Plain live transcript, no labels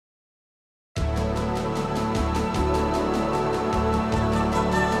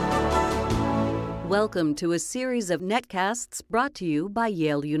Welcome to a series of netcasts brought to you by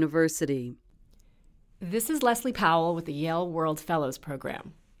Yale University. This is Leslie Powell with the Yale World Fellows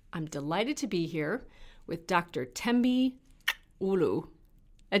Program. I'm delighted to be here with Dr. Thembi Ulu,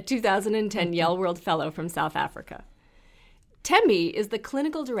 a 2010 Yale World Fellow from South Africa. Thembi is the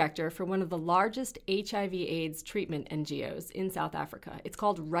clinical director for one of the largest HIV/AIDS treatment NGOs in South Africa. It's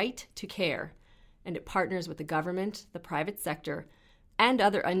called Right to Care, and it partners with the government, the private sector, and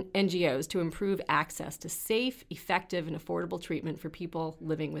other NGOs to improve access to safe, effective, and affordable treatment for people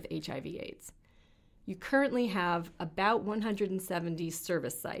living with HIV/AIDS. You currently have about 170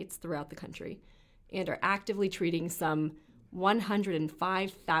 service sites throughout the country and are actively treating some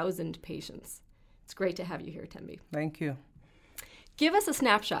 105,000 patients. It's great to have you here, Thembi. Thank you. Give us a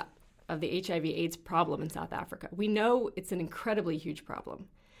snapshot of the HIV/AIDS problem in South Africa. We know it's an incredibly huge problem.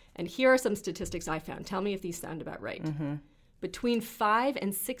 And here are some statistics I found. Tell me if these sound about right. Mm-hmm. Between 5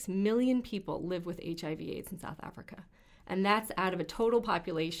 and 6 million people live with HIV/AIDS in South Africa. And that's out of a total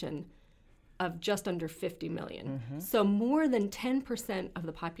population of just under 50 million. Mm-hmm. So more than 10% of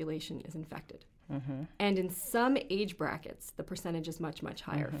the population is infected. Mm-hmm. And in some age brackets, the percentage is much, much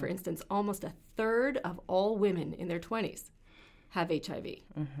higher. Mm-hmm. For instance, almost a third of all women in their 20s have HIV.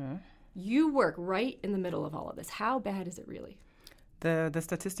 Mm-hmm. You work right in the middle of all of this. How bad is it really? The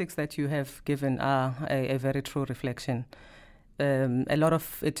statistics that you have given are a very true reflection. A lot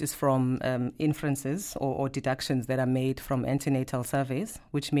of it is from inferences or deductions that are made from antenatal surveys,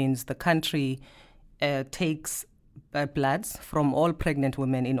 which means the country takes bloods from all pregnant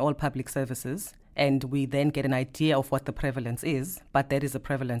women in all public services, and we then get an idea of what the prevalence is. But there is a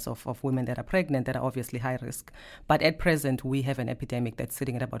prevalence of women that are pregnant that are obviously high risk. But at present, we have an epidemic that's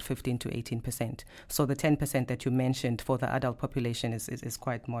sitting at about 15 to 18%. So the 10% that you mentioned for the adult population is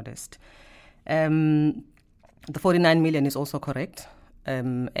quite modest. The 49 million is also correct,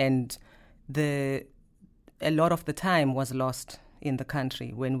 and a lot of the time was lost in the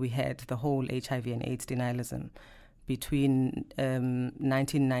country when we had the whole HIV and AIDS denialism. Between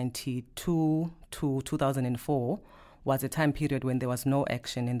 1992 to 2004 was a time period when there was no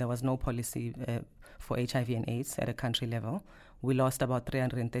action and there was no policy for HIV and AIDS at a country level. We lost about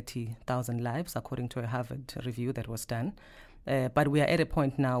 330,000 lives, according to a Harvard review that was done. But we are at a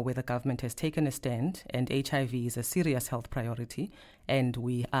point now where the government has taken a stand and HIV is a serious health priority, and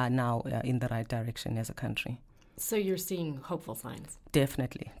we are now in the right direction as a country. So you're seeing hopeful signs?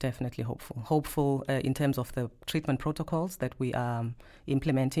 Definitely hopeful. Hopeful in terms of the treatment protocols that we are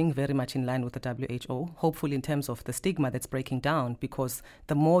implementing, very much in line with the WHO. Hopeful in terms of the stigma that's breaking down, because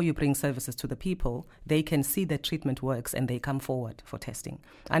the more you bring services to the people, they can see that treatment works and they come forward for testing.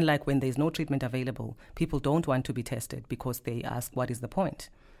 Unlike when there's no treatment available, people don't want to be tested because they ask, what is the point?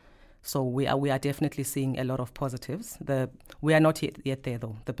 So we are definitely seeing a lot of positives. We are not yet there,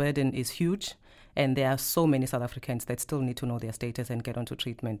 though. The burden is huge, and there are so many South Africans that still need to know their status and get onto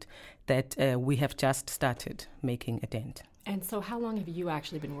treatment that we have just started making a dent. And so how long have you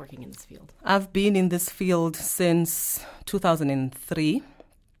actually been working in this field? I've been in this field since 2003.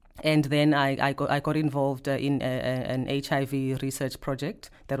 And then I got involved in an HIV research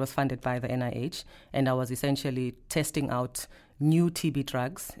project that was funded by the NIH, and I was essentially testing out new TB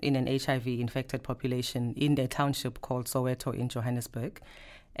drugs in an HIV-infected population in a township called Soweto in Johannesburg.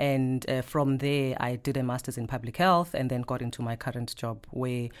 And from there, I did a master's in public health and then got into my current job,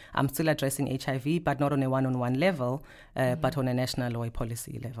 where I'm still addressing HIV, but not on a one-on-one level, but on a national or a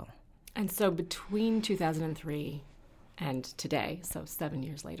policy level. And so between 2003 and today, so 7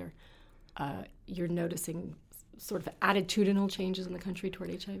 years later, you're noticing sort of attitudinal changes in the country toward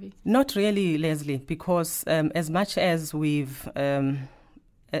HIV? Not really, Leslie, because as much as we've,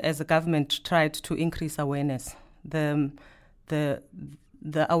 as a government, tried to increase awareness, the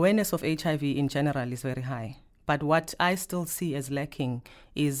awareness of HIV in general is very high. But what I still see as lacking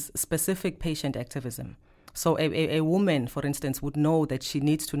is specific patient activism. So a woman, for instance, would know that she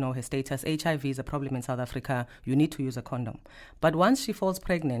needs to know her status. HIV is a problem in South Africa. You need to use a condom. But once she falls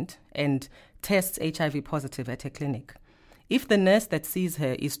pregnant and tests HIV positive at a clinic, if the nurse that sees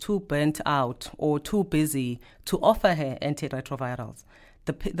her is too burnt out or too busy to offer her antiretrovirals,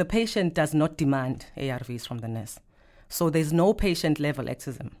 the patient does not demand ARVs from the nurse. So there's no patient-level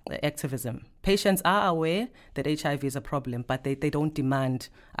activism. Patients are aware that HIV is a problem, but they don't demand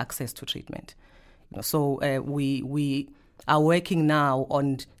access to treatment. So we are working now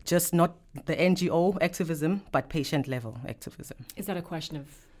on just not the NGO activism, but patient-level activism. Is that a question of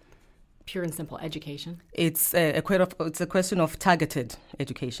pure and simple education? It's a question of targeted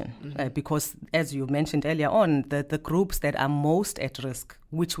education, because, as you mentioned earlier on, the groups that are most at risk,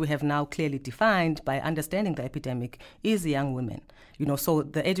 which we have now clearly defined by understanding the epidemic, is young women. So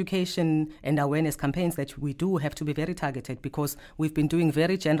the education and awareness campaigns that we do have to be very targeted, because we've been doing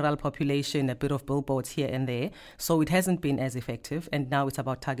very general population, a bit of billboards here and there, so it hasn't been as effective, and now it's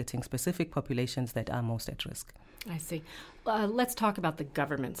about targeting specific populations that are most at risk. I see. Let's talk about the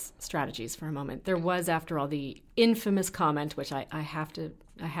government's strategies for a moment. There was, after all, the infamous comment, which I have to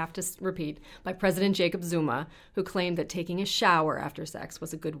repeat, by President Jacob Zuma, who claimed that taking a shower after sex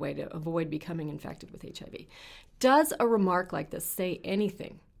was a good way to avoid becoming infected with HIV. Does a remark like this say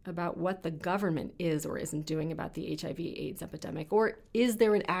anything about what the government is or isn't doing about the HIV/AIDS epidemic, or is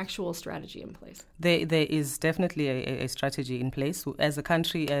there an actual strategy in place? There is definitely a strategy in place. As a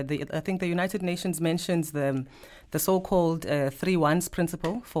country, I think the United Nations mentions the so-called 3 1s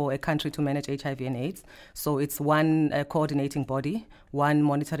principle for a country to manage HIV and AIDS. So it's one coordinating body, one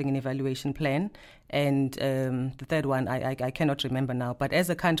monitoring and evaluation plan, and the third one I cannot remember now. But as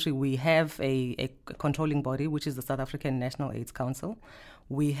a country, we have a controlling body, which is the South African National AIDS Council.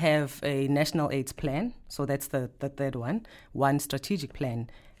 We have a national AIDS plan, so that's the third one strategic plan.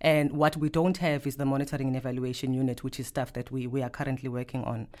 And what we don't have is the monitoring and evaluation unit, which is stuff that we are currently working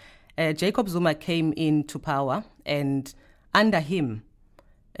on. Jacob Zuma came into power, and under him,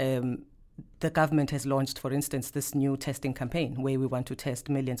 the government has launched, for instance, this new testing campaign where we want to test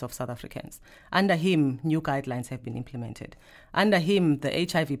millions of South Africans. Under him, new guidelines have been implemented. Under him, the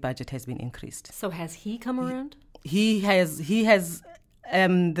HIV budget has been increased. So has he come around? He has.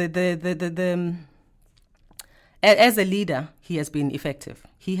 As a leader, he has been effective.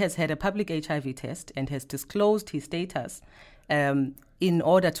 He has had a public HIV test and has disclosed his status in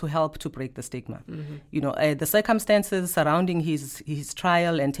order to help to break the stigma. Mm-hmm. The circumstances surrounding his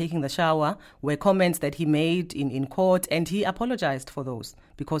trial and taking the shower were comments that he made in court, and he apologized for those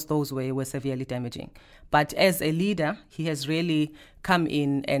because those were severely damaging. But as a leader, he has really come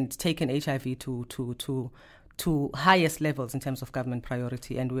in and taken HIV to highest levels in terms of government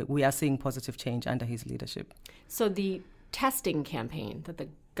priority, and we are seeing positive change under his leadership. So the testing campaign that the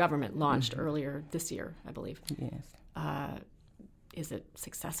government launched earlier this year, I believe. Yes. Is it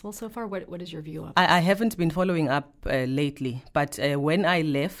successful so far? What is your view on I haven't been following up lately, but when I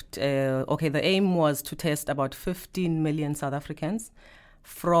left, the aim was to test about 15 million South Africans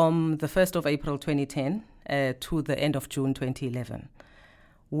from the 1st of April 2010 to the end of June 2011.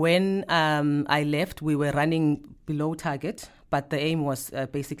 When I left, we were running below target, but the aim was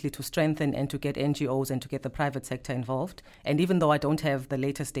basically to strengthen and to get NGOs and to get the private sector involved. And even though I don't have the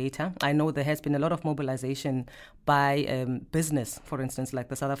latest data, I know there has been a lot of mobilization by business, for instance, like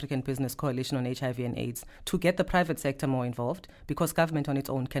the South African Business Coalition on HIV and AIDS, to get the private sector more involved, because government on its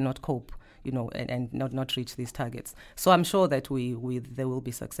own cannot cope, and not reach these targets. So I'm sure that there will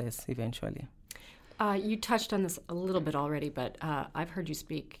be success eventually. You touched on this a little bit already, but I've heard you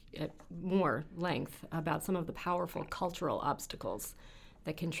speak at more length about some of the powerful cultural obstacles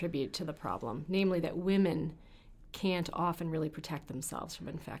that contribute to the problem, namely that women can't often really protect themselves from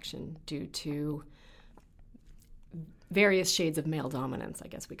infection due to various shades of male dominance, I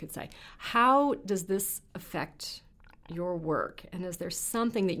guess we could say. How does this affect your work, and is there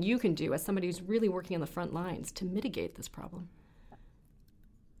something that you can do as somebody who's really working on the front lines to mitigate this problem?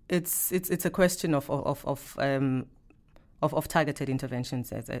 It's a question of targeted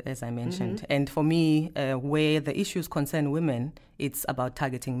interventions, as I mentioned. Mm-hmm. And for me, where the issues concern women, it's about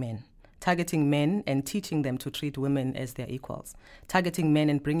targeting men and teaching them to treat women as their equals, targeting men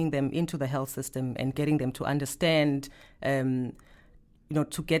and bringing them into the health system and getting them to understand,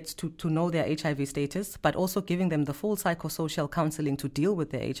 to get to know their HIV status, but also giving them the full psychosocial counseling to deal with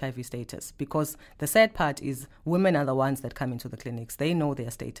their HIV status. Because the sad part is women are the ones that come into the clinics. They know their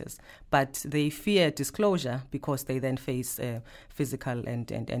status, but they fear disclosure because they then face physical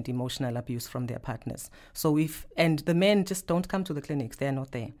and emotional abuse from their partners. And the men just don't come to the clinics. They're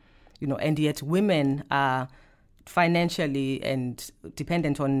not there, and yet women are financially and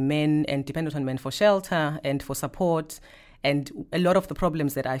dependent on men for shelter and for support. And a lot of the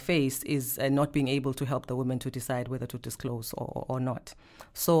problems that I face is not being able to help the women to decide whether to disclose or not.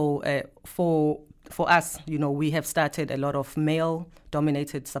 So for us, we have started a lot of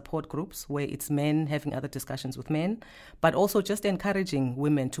male-dominated support groups where it's men having other discussions with men, but also just encouraging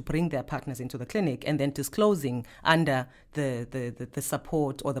women to bring their partners into the clinic and then disclosing under the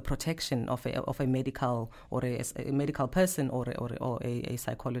support or the protection of a medical or a medical person or a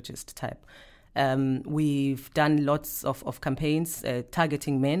psychologist type. We've done lots of campaigns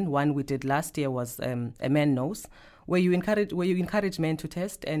targeting men. One we did last year was A Man Knows, where you encourage men to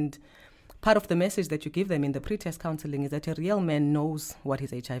test. And part of the message that you give them in the pre-test counseling is that a real man knows what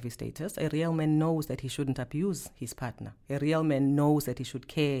his HIV status. A real man knows that he shouldn't abuse his partner. A real man knows that he should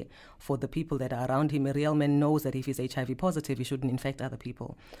care for the people that are around him. A real man knows that if he's HIV positive, he shouldn't infect other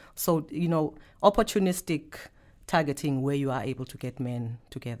people. So, opportunistic targeting where you are able to get men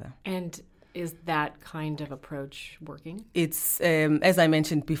together. And is that kind of approach working? It's, as I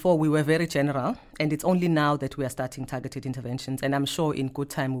mentioned before, we were very general, and it's only now that we are starting targeted interventions. And I'm sure in good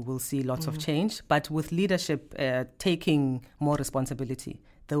time we will see lots of change, but with leadership taking more responsibility.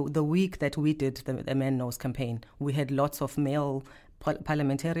 The week that we did the Man Knows campaign, we had lots of male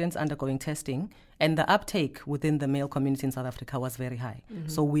parliamentarians undergoing testing, and the uptake within the male community in South Africa was very high.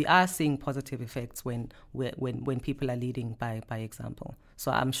 So we are seeing positive effects when people are leading by example.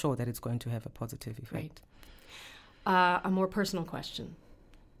 So I'm sure that it's going to have a positive effect. Right. A more personal question.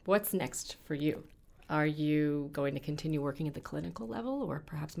 What's next for you? Are you going to continue working at the clinical level or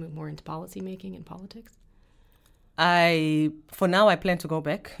perhaps move more into policy making and politics? For now, I plan to go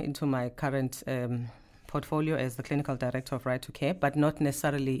back into my current portfolio as the clinical director of Right to Care, but not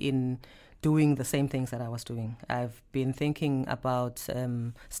necessarily in doing the same things that I was doing. I've been thinking about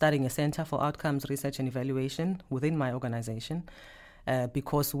starting a center for outcomes research and evaluation within my organization,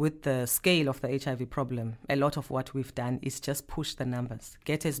 because with the scale of the HIV problem, a lot of what we've done is just push the numbers,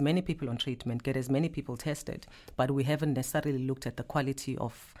 get as many people on treatment, get as many people tested, but we haven't necessarily looked at the quality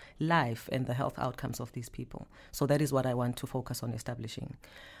of life and the health outcomes of these people. So that is what I want to focus on establishing.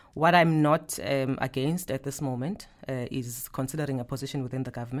 What I'm not against at this moment is considering a position within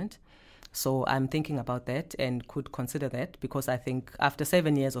the government. So I'm thinking about that and could consider that, because I think after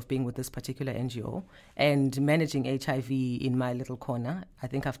 7 years of being with this particular NGO and managing HIV in my little corner, I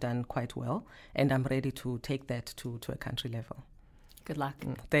think I've done quite well, and I'm ready to take that to a country level. Good luck.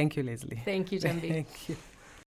 Thank you, Leslie. Thank you, Thembi. Thank you.